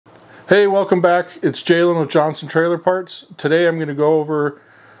Hey, welcome back. It's Jalen with Johnson Trailer Parts. Today I'm going to go over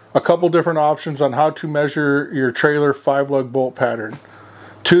a couple different options on how to measure your trailer 5-lug bolt pattern.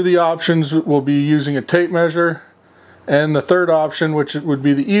 Two of the options will be using a tape measure, and the third option, which would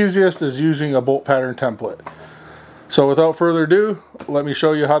be the easiest, is using a bolt pattern template. So without further ado, let me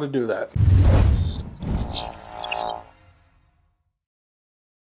show you how to do that.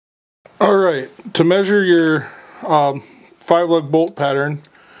 Alright, to measure your 5-lug bolt pattern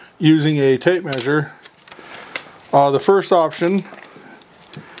using a tape measure, the first option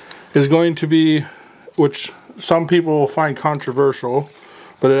is going to be, which some people find controversial,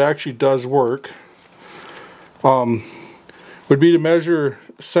 but it actually does work, would be to measure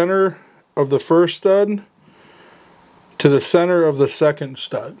center of the first stud to the center of the second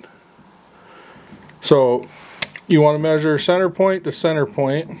stud. So you want to measure center point to center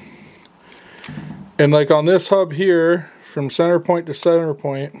point, and like on this hub here, from center point to center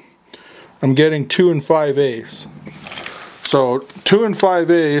point, I'm getting 2 5/8. So 2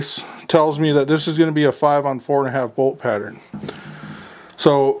 5/8 tells me that this is going to be a 5 on 4.5 bolt pattern.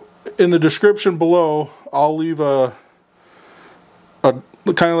 So in the description below, I'll leave a kind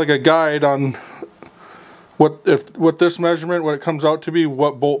of like a guide on what this measurement, what it comes out to be,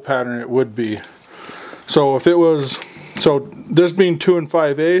 what bolt pattern it would be. So if it was, so this being 2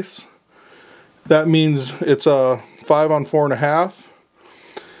 5/8, that means it's a 5 on 4.5.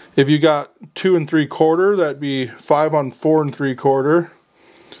 If you got 2 3/4, that'd be 5 on 4 3/4.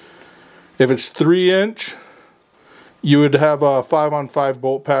 If it's 3 inch, you would have a 5 on 5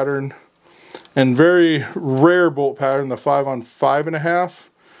 bolt pattern. And very rare bolt pattern, the 5 on 5.5,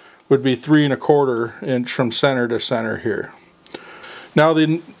 would be 3 1/4 inch from center to center here. Now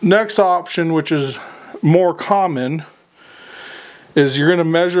the next option, which is more common, is you're going to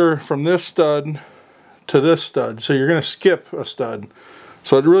measure from this stud to this stud. So you're going to skip a stud.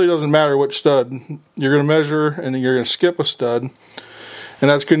 So it really doesn't matter which stud. You're going to measure and then you're going to skip a stud, and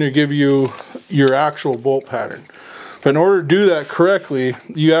that's going to give you your actual bolt pattern. But in order to do that correctly,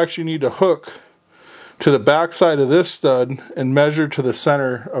 you actually need to hook to the back side of this stud and measure to the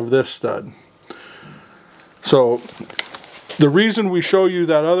center of this stud. So the reason we show you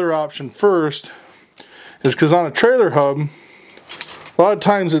that other option first is because on a trailer hub, a lot of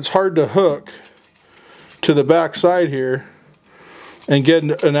times it's hard to hook to the back side here and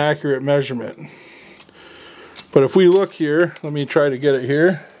get an accurate measurement. But if we look here, let me try to get it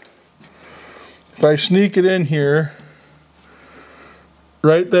here. If I sneak it in here,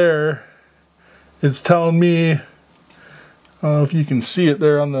 right there, it's telling me, I don't know if you can see it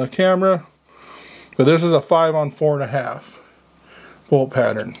there on the camera, but this is a 5 on 4.5 bolt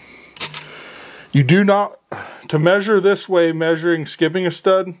pattern. You do not, to measure this way, skipping a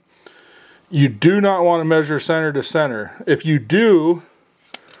stud, you do not want to measure center to center. If you do,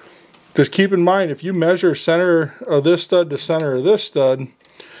 just keep in mind, if you measure center of this stud to center of this stud,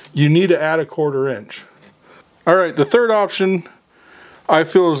 you need to add a 1/4 inch. Alright, the third option I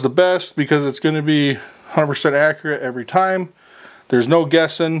feel is the best because it's going to be 100% accurate every time. There's no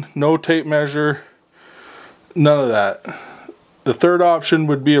guessing, no tape measure, none of that. The third option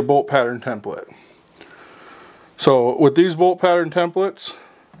would be a bolt pattern template. So with these bolt pattern templates,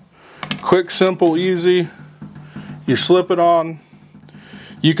 quick, simple, easy, you slip it on.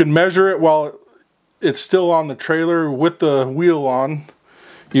 You can measure it while it's still on the trailer with the wheel on.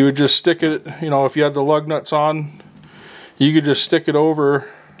 You would just stick it, you know, if you had the lug nuts on, you could just stick it over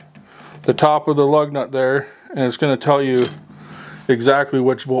the top of the lug nut there, and it's going to tell you exactly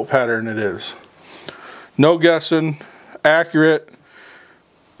which bolt pattern it is. No guessing, accurate,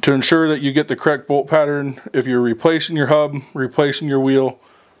 to ensure that you get the correct bolt pattern if you're replacing your hub, replacing your wheel,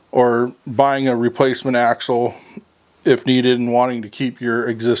 or buying a replacement axle if needed and wanting to keep your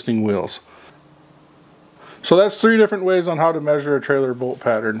existing wheels. So that's 3 different ways on how to measure a trailer bolt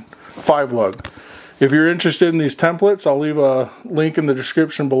pattern, 5-lug. If you're interested in these templates, I'll leave a link in the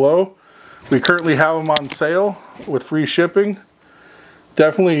description below. We currently have them on sale with free shipping.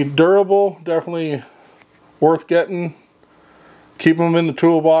 Definitely durable, definitely worth getting. Keep them in the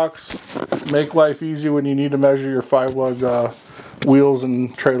toolbox. Make life easy when you need to measure your 5-lug wheels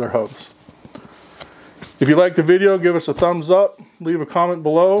and trailer hubs. If you liked the video, give us a thumbs up, leave a comment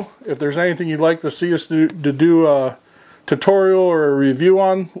below. If there's anything you'd like to see us to do a tutorial or a review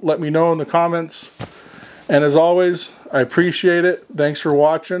on, let me know in the comments. And as always, I appreciate it. Thanks for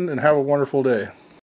watching and have a wonderful day.